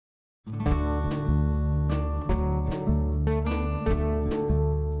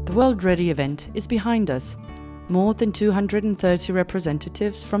The World Ready event is behind us. More than 230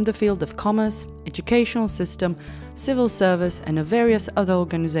 representatives from the field of commerce, educational system, civil service and of various other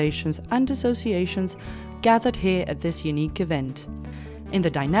organizations and associations gathered here at this unique event. In the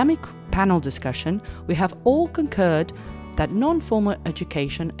dynamic panel discussion, we have all concurred that non-formal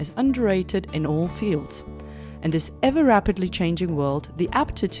education is underrated in all fields. In this ever-rapidly changing world, the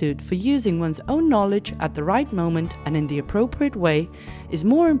aptitude for using one's own knowledge at the right moment and in the appropriate way is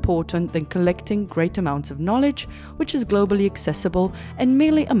more important than collecting great amounts of knowledge, which is globally accessible and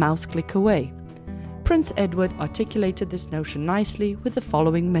merely a mouse click away. Prince Edward articulated this notion nicely with the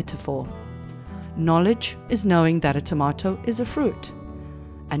following metaphor. Knowledge is knowing that a tomato is a fruit,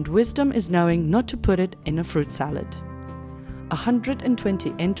 and wisdom is knowing not to put it in a fruit salad.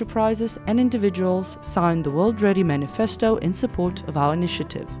 120 enterprises and individuals signed the World Ready Manifesto in support of our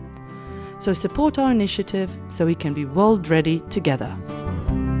initiative. So support our initiative so we can be world ready together.